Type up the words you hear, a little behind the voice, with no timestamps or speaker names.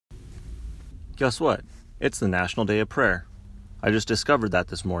Guess what? It's the National Day of Prayer. I just discovered that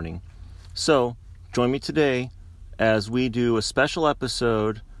this morning. So, join me today as we do a special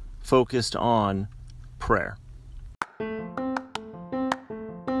episode focused on prayer.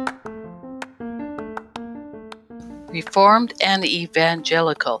 Reformed and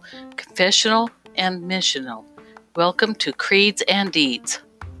Evangelical, Confessional and Missional. Welcome to Creeds and Deeds.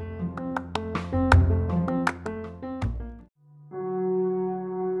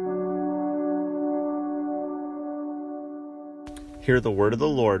 Hear the word of the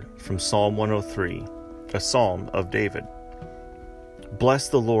Lord from Psalm 103, a psalm of David. Bless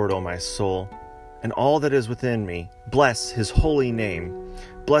the Lord, O my soul, and all that is within me. Bless his holy name.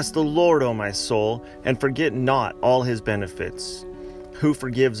 Bless the Lord, O my soul, and forget not all his benefits. Who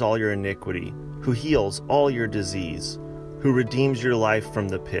forgives all your iniquity, who heals all your disease, who redeems your life from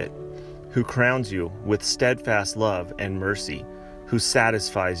the pit, who crowns you with steadfast love and mercy, who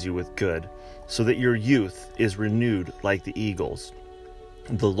satisfies you with good, so that your youth is renewed like the eagles.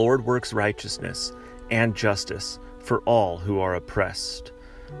 The Lord works righteousness and justice for all who are oppressed.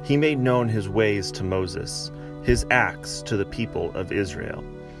 He made known his ways to Moses, his acts to the people of Israel.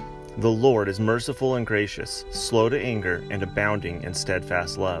 The Lord is merciful and gracious, slow to anger, and abounding in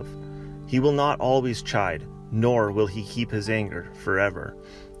steadfast love. He will not always chide, nor will he keep his anger forever.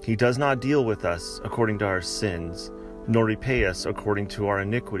 He does not deal with us according to our sins, nor repay us according to our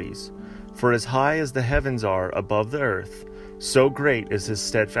iniquities. For as high as the heavens are above the earth, so great is his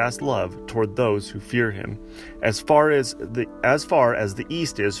steadfast love toward those who fear him. As far as the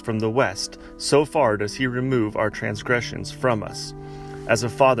east is from the west, so far does he remove our transgressions from us. As a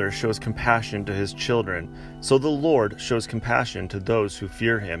father shows compassion to his children, so the Lord shows compassion to those who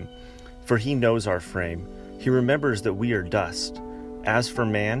fear him. For he knows our frame. He remembers that we are dust. As for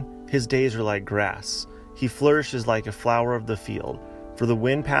man, his days are like grass. He flourishes like a flower of the field. For the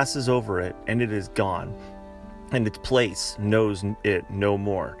wind passes over it, and it is gone, and its place knows it no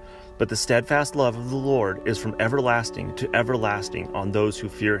more. But the steadfast love of the Lord is from everlasting to everlasting on those who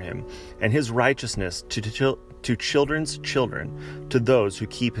fear him, and his righteousness to children's children, to those who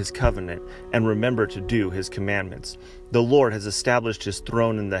keep his covenant and remember to do his commandments. The Lord has established his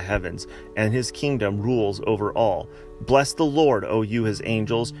throne in the heavens, and his kingdom rules over all. Bless the Lord, O you his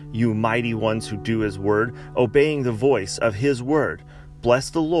angels, you mighty ones who do his word, obeying the voice of his word.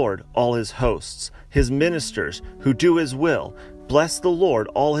 Bless the Lord, all his hosts, his ministers who do his will. Bless the Lord,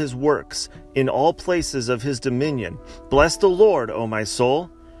 all his works, in all places of his dominion. Bless the Lord, O my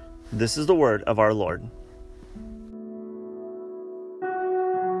soul. This is the word of our Lord.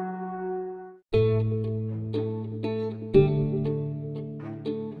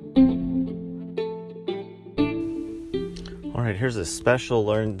 All right, here's a special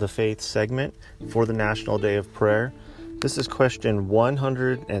Learn the Faith segment for the National Day of Prayer. This is question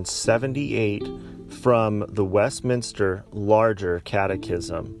 178 from the Westminster Larger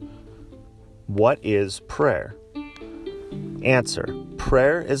Catechism. What is prayer? Answer.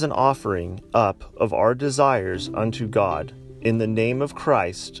 Prayer is an offering up of our desires unto God in the name of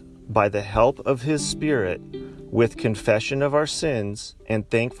Christ by the help of his Spirit, with confession of our sins and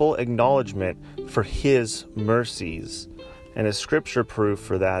thankful acknowledgement for his mercies. And a scripture proof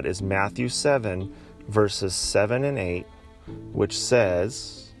for that is Matthew 7, verses 7 and 8, which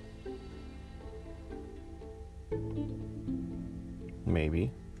says,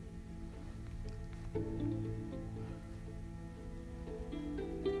 maybe,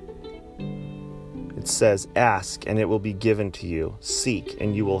 it says, ask and it will be given to you, seek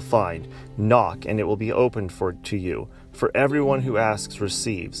and you will find, knock and it will be opened to you. For everyone who asks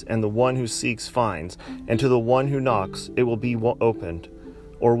receives, and the one who seeks finds, and to the one who knocks it will be opened.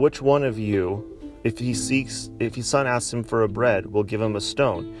 Or which one of you, if his son asks him for a bread, will give him a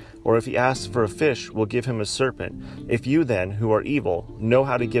stone? Or if he asks for a fish, will give him a serpent? If you then, who are evil, know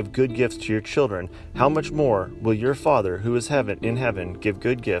how to give good gifts to your children, how much more will your Father who is in heaven give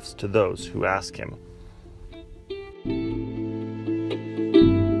good gifts to those who ask him?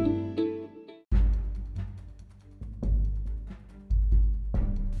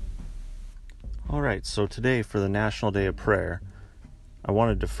 All right, so today for the National Day of Prayer, I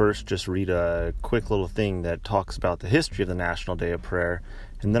wanted to first just read a quick little thing that talks about the history of the National Day of Prayer,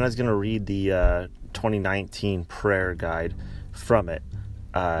 and then I was going to read the 2019 prayer guide from it.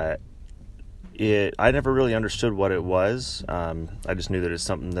 I never really understood what it was. I just knew that it's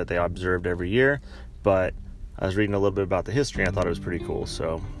something that they observed every year, but I was reading a little bit about the history, and I thought it was pretty cool.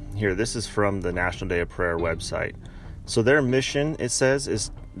 So here, this is from the National Day of Prayer website. So their mission, it says,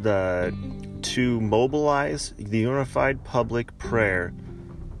 is to mobilize the unified public prayer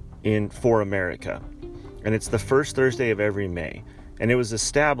for America. And it's the first Thursday of every May. and it was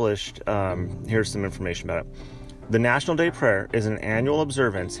established, here's some information about it. The National Day of Prayer is an annual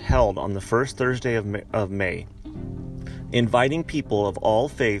observance held on the first Thursday of May, inviting people of all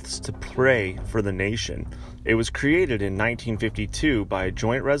faiths to pray for the nation. It was created in 1952 by a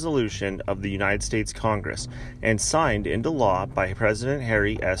joint resolution of the United States Congress and signed into law by President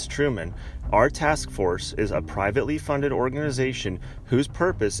Harry S. Truman. Our task force is a privately funded organization whose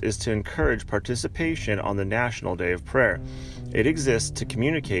purpose is to encourage participation on the National Day of Prayer. It exists to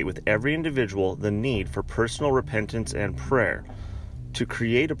communicate with every individual the need for personal repentance and prayer, to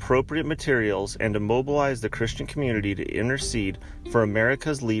create appropriate materials, and to mobilize the Christian community to intercede for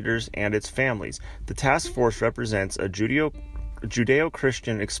America's leaders and its families. The task force represents a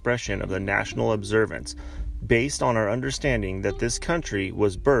Judeo-Christian expression of the national observance, based on our understanding that this country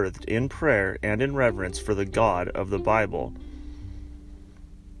was birthed in prayer and in reverence for the God of the Bible.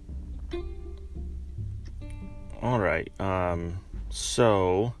 All right,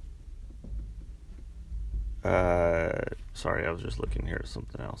 sorry, I was just looking here at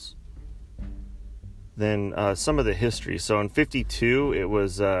something else. Then some of the history. So in 52, it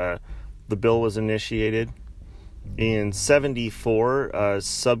was the bill was initiated. In 74, a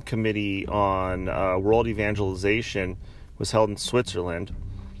subcommittee on world evangelization was held in Switzerland.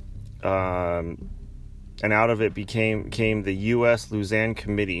 And out of it came the U.S. Lausanne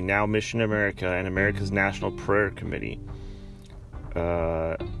Committee, now Mission America, and America's National Prayer Committee.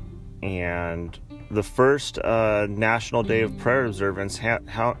 And the first National Day of Prayer observance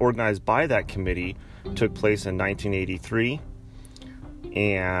organized by that committee took place in 1983.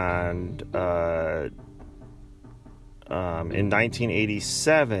 And in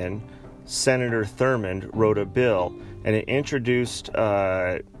 1987, Senator Thurmond wrote a bill, and it introduced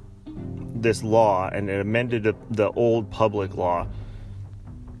this law, and it amended the old public law.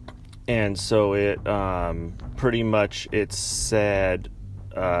 And so it pretty much it said,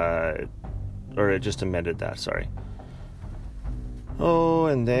 or it just amended that, sorry. Oh,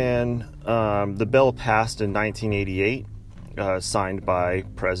 and then the bill passed in 1988, signed by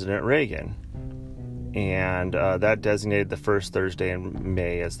President Reagan. And that designated the first Thursday in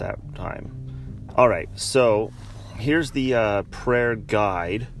May as that time. All right, so here's the prayer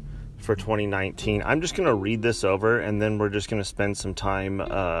guide for 2019. I'm just going to read this over, and then we're just going to spend some time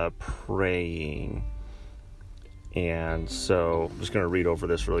praying. And so I'm just going to read over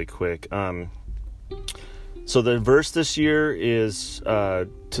this really quick. So the verse this year is to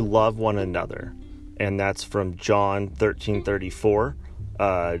love one another, and that's from John 13:34.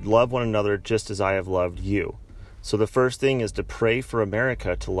 Love one another just as I have loved you. So the first thing is to pray for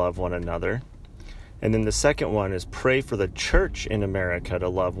America to love one another. And then the second one is pray for the church in America to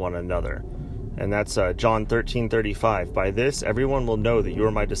love one another. And that's John 13:35. By this, everyone will know that you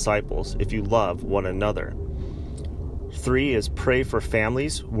are my disciples if you love one another. 3 is pray for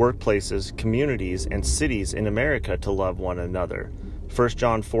families, workplaces, communities, and cities in America to love one another. 1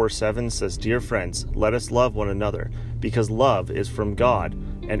 John 4:7 says, Dear friends, let us love one another, because love is from God,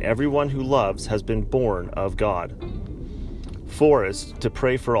 and everyone who loves has been born of God. 4 is to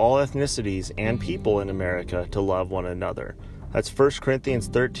pray for all ethnicities and people in America to love one another. That's 1 Corinthians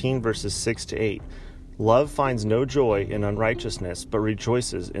 13, verses 6-8. Love finds no joy in unrighteousness, but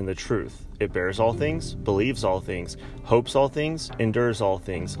rejoices in the truth. It bears all things, believes all things, hopes all things, endures all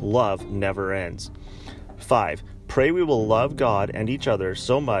things. Love never ends. 5. Pray we will love God and each other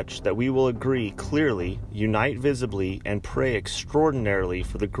so much that we will agree clearly, unite visibly, and pray extraordinarily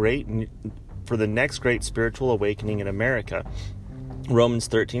for the next great spiritual awakening in America. Romans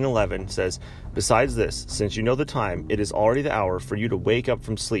 13:11 says, Besides this, since you know the time, it is already the hour for you to wake up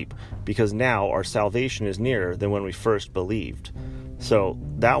from sleep, because now our salvation is nearer than when we first believed. So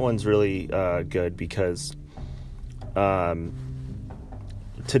that one's really good, because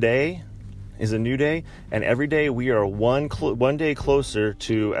today is a new day, and every day we are one day closer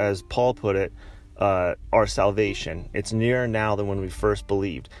to, as Paul put it, our salvation. It's nearer now than when we first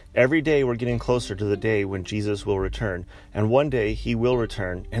believed. Every day we're getting closer to the day when Jesus will return, and one day he will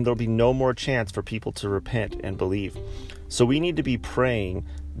return, and there'll be no more chance for people to repent and believe. So we need to be praying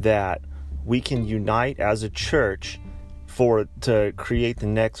that we can unite as a church to create the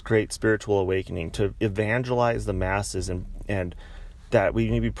next great spiritual awakening, to evangelize the masses, and that we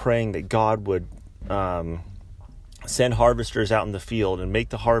need to be praying that God would send harvesters out in the field and make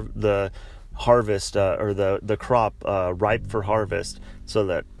the harvest or the crop ripe for harvest, so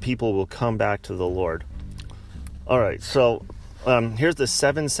that people will come back to the Lord. All right, so here's the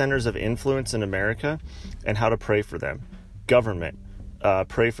 7 centers of influence in America and how to pray for them. Government,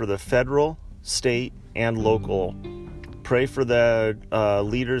 pray for the federal, state, and local Pray for the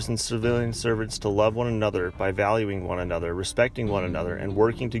leaders and civilian servants to love one another by valuing one another, respecting one another, and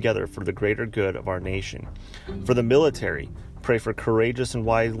working together for the greater good of our nation. For the military, pray for courageous and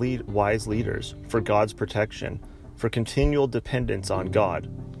wise leaders, for God's protection, for continual dependence on God.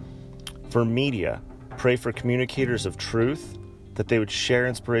 For media, pray for communicators of truth, that they would share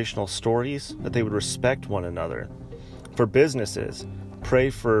inspirational stories, that they would respect one another. For businesses, pray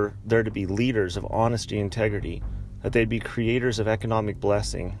for there to be leaders of honesty and integrity, that they'd be creators of economic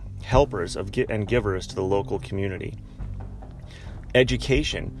blessing, helpers and givers to the local community.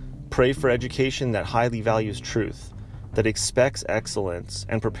 Education, pray for education that highly values truth, that expects excellence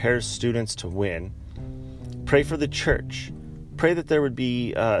and prepares students to win. Pray for the church. Pray that there would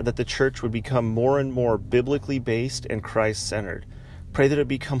be that the church would become more and more biblically based and Christ-centered. Pray that it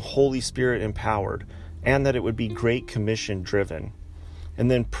become Holy Spirit empowered, and that it would be Great Commission driven. And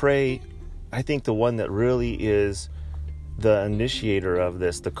then pray, I think the one that really is the initiator of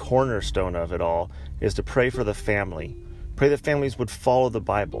this, the cornerstone of it all, is to pray for the family. Pray that families would follow the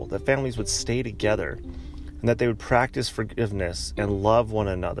Bible, that families would stay together, and that they would practice forgiveness and love one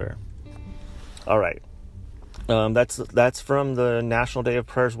another. All right. That's from the National Day of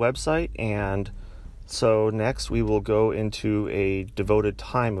Prayers website, and so next we will go into a devoted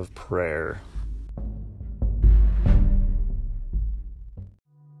time of prayer.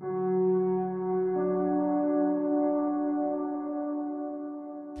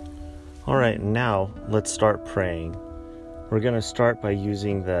 All right, now let's start praying. We're going to start by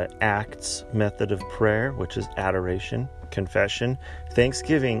using the ACTS method of prayer, which is adoration, confession,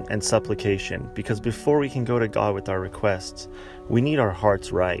 thanksgiving, and supplication, because before we can go to God with our requests, we need our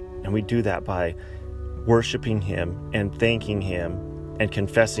hearts right, and we do that by worshiping Him and thanking Him and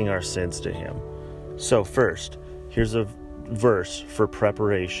confessing our sins to Him. So first, here's a verse for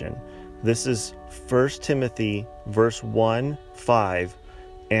preparation. This is 1 Timothy verse 1:5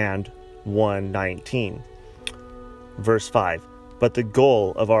 and 1:19. Verse 5, but the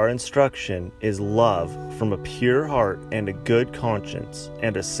goal of our instruction is love from a pure heart and a good conscience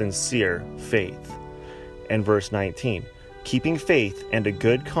and a sincere faith. And verse 19, keeping faith and a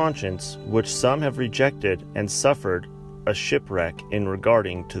good conscience, which some have rejected and suffered a shipwreck in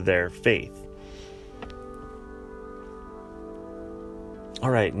regarding to their faith. All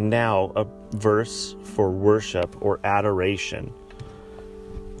right, now a verse for worship or adoration.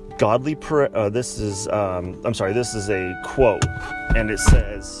 Godly prayer, this is a quote, and it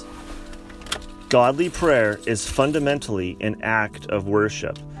says, godly prayer is fundamentally an act of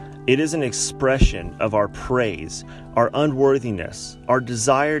worship. It is an expression of our praise, our unworthiness, our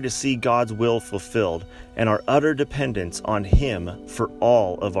desire to see God's will fulfilled, and our utter dependence on Him for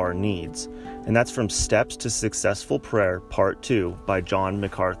all of our needs. And that's from Steps to Successful Prayer, Part 2 by John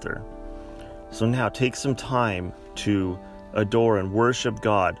MacArthur. So now take some time to adore and worship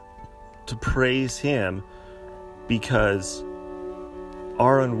God, to praise Him, because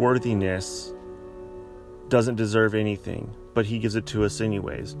our unworthiness doesn't deserve anything, but He gives it to us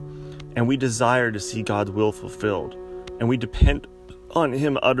anyways. And we desire to see God's will fulfilled, and we depend on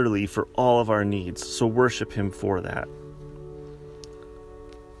Him utterly for all of our needs, so worship Him for that.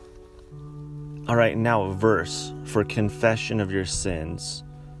 All right, now a verse for confession of your sins,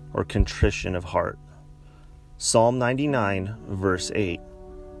 or contrition of heart. Psalm 99, verse 8.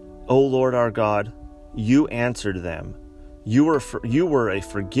 O Lord our God, You answered them. You were a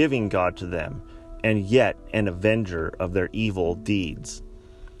forgiving God to them, and yet an avenger of their evil deeds.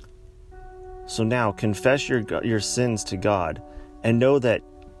 So now confess your sins to God, and know that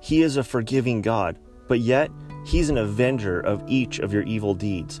He is a forgiving God, but yet He's an avenger of each of your evil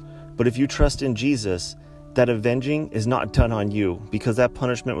deeds. But if you trust in Jesus, that avenging is not done on you, because that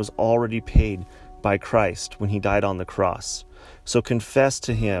punishment was already paid by Christ when He died on the cross. So confess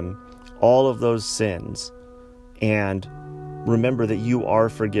to Him all of those sins, and remember that you are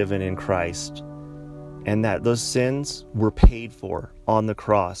forgiven in Christ, and that those sins were paid for on the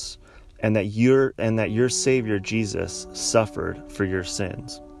cross, and that your Savior Jesus suffered for your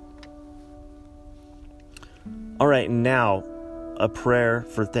sins. All right, now a prayer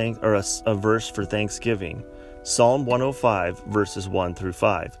for a verse for thanksgiving. Psalm 105, verses 1 through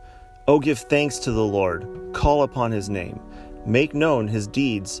 5. Oh, give thanks to the Lord, call upon His name, make known His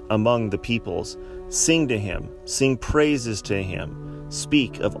deeds among the peoples. Sing to Him, sing praises to Him,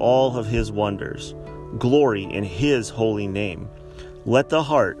 speak of all of His wonders, glory in His holy name. Let the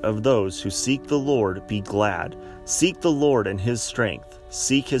heart of those who seek the Lord be glad. Seek the Lord and His strength,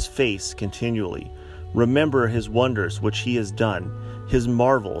 seek His face continually. Remember His wonders which He has done, His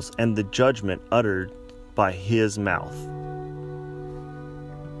marvels and the judgment uttered by His mouth.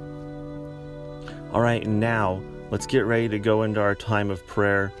 All right, now let's get ready to go into our time of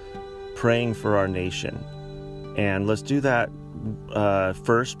prayer, praying for our nation. And let's do that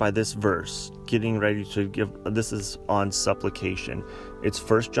first by this verse, getting ready to give. This is on supplication. It's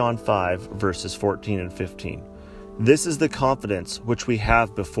 1 John 5, verses 14 and 15. This is the confidence which we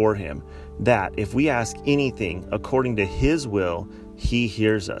have before him, that if we ask anything according to his will, he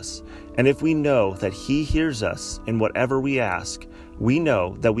hears us. And if we know that he hears us in whatever we ask, we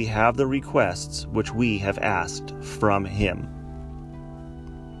know that we have the requests which we have asked from him.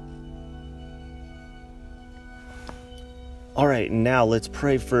 All right, now let's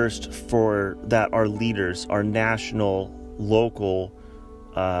pray first for that our leaders, our national, local,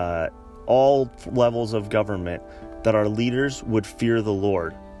 all levels of government, that our leaders would fear the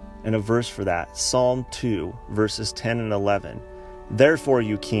Lord. And a verse for that, Psalm 2, verses 10 and 11. Therefore,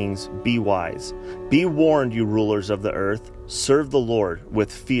 you kings, be wise. Be warned, you rulers of the earth. Serve the Lord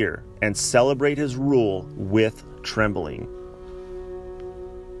with fear and celebrate his rule with trembling.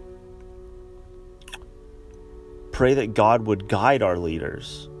 Pray that God would guide our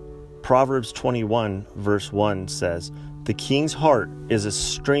leaders. Proverbs 21, verse 1 says, the king's heart is a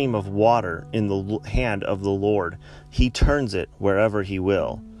stream of water in the hand of the Lord. He turns it wherever he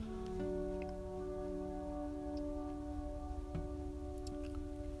will.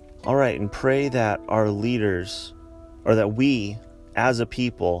 All right, and pray that our leaders, or that we as a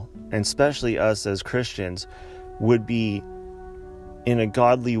people, and especially us as Christians, would be in a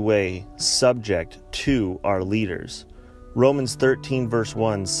godly way subject to our leaders. Romans 13 verse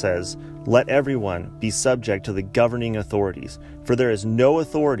 1 says, let everyone be subject to the governing authorities, for there is no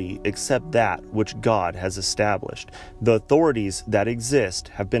authority except that which God has established. The authorities that exist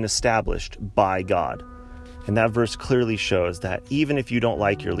have been established by God. And that verse clearly shows that even if you don't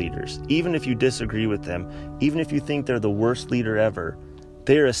like your leaders, even if you disagree with them, even if you think they're the worst leader ever,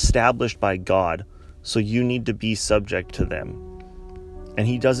 they are established by God, so you need to be subject to them. And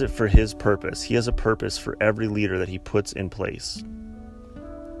he does it for his purpose. He has a purpose for every leader that he puts in place.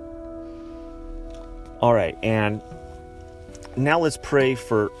 All right, and now let's pray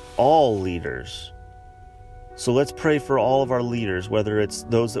for all leaders. So let's pray for all of our leaders, whether it's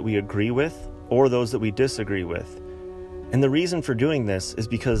those that we agree with or those that we disagree with. And the reason for doing this is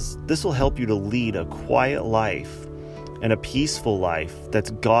because this will help you to lead a quiet life and a peaceful life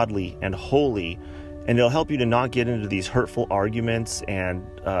that's godly and holy. And it'll help you to not get into these hurtful arguments and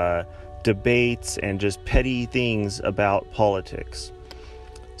debates and just petty things about politics.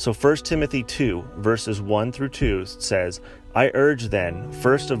 So 1 Timothy 2, verses 1 through 2 says, I urge then,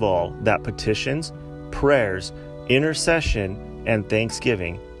 first of all, that petitions, prayers, intercession, and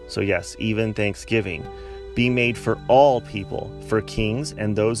thanksgiving, so yes, even thanksgiving, be made for all people, for kings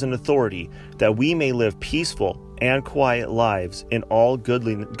and those in authority, that we may live peaceful and quiet lives in all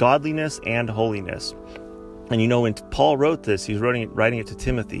godliness and holiness. And you know, when Paul wrote this, he was writing it to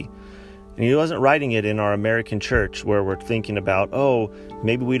Timothy. And he wasn't writing it in our American church where we're thinking about, oh,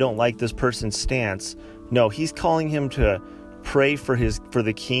 maybe we don't like this person's stance. No, he's calling him to pray for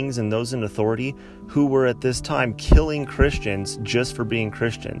the kings and those in authority who were at this time killing Christians just for being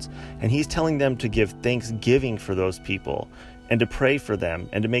Christians. And he's telling them to give thanksgiving for those people and to pray for them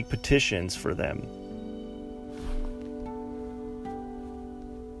and to make petitions for them.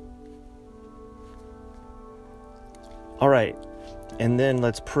 All right, and then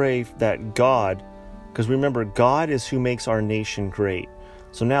let's pray that God, because remember, God is who makes our nation great.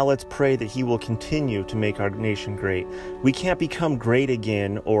 So now let's pray that he will continue to make our nation great. We can't become great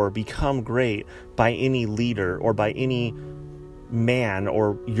again or become great by any leader or by any man,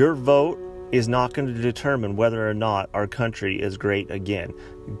 or your vote is not going to determine whether or not our country is great again.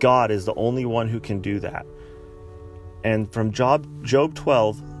 God is the only one who can do that. And from Job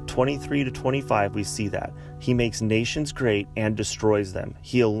 12, 23 to 25, we see that. He makes nations great and destroys them.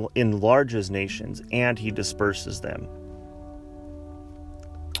 He enlarges nations and he disperses them.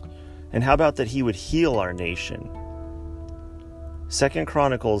 And how about that he would heal our nation? 2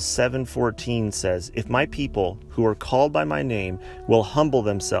 Chronicles 7:14 says, if my people who are called by my name will humble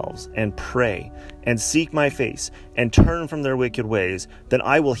themselves and pray and seek my face and turn from their wicked ways, then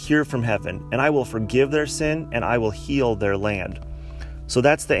I will hear from heaven and I will forgive their sin and I will heal their land. So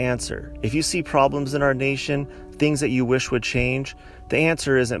that's the answer. If you see problems in our nation, things that you wish would change, the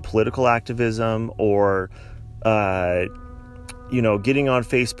answer isn't political activism or, getting on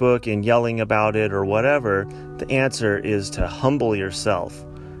Facebook and yelling about it or whatever. The answer is to humble yourself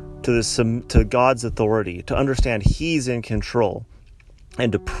to God's authority, to understand he's in control,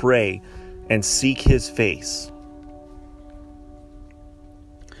 and to pray and seek his face.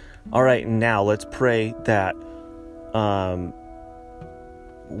 All right, now let's pray that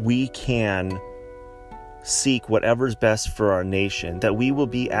we can seek whatever's best for our nation, that we will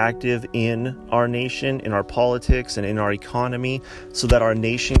be active in our nation, in our politics, and in our economy, so that our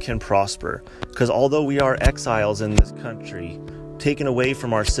nation can prosper. Because although we are exiles in this country, taken away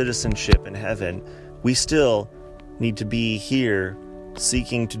from our citizenship in heaven, we still need to be here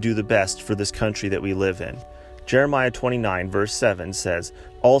seeking to do the best for this country that we live in. Jeremiah 29 verse 7 says,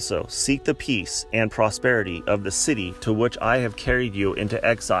 "Also seek the peace and prosperity of the city to which I have carried you into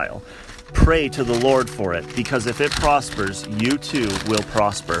exile. Pray to the Lord for it, because if it prospers, you too will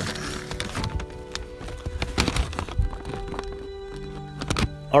prosper."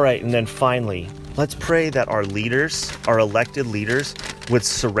 All right, and then finally, let's pray that our leaders, our elected leaders, would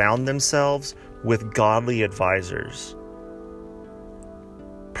surround themselves with godly advisors.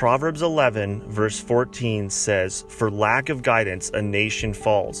 Proverbs 11 verse 14 says, "For lack of guidance a nation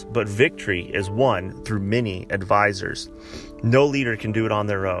falls, but victory is won through many advisors." No leader can do it on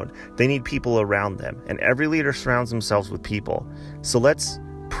their own. They need people around them, and every leader surrounds themselves with people. So let's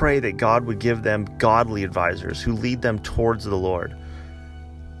pray that God would give them godly advisors who lead them towards the Lord.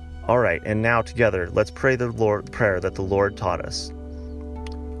 All right, and now together, let's pray the prayer that the Lord taught us.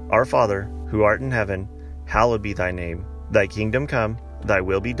 Our Father, who art in heaven, hallowed be thy name. Thy kingdom come, thy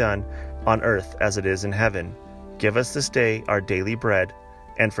will be done, on earth as it is in heaven. Give us this day our daily bread,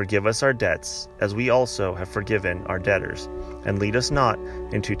 and forgive us our debts, as we also have forgiven our debtors. And lead us not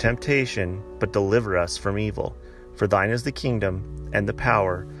into temptation, but deliver us from evil. For thine is the kingdom, and the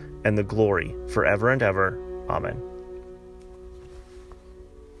power, and the glory, forever and ever. Amen.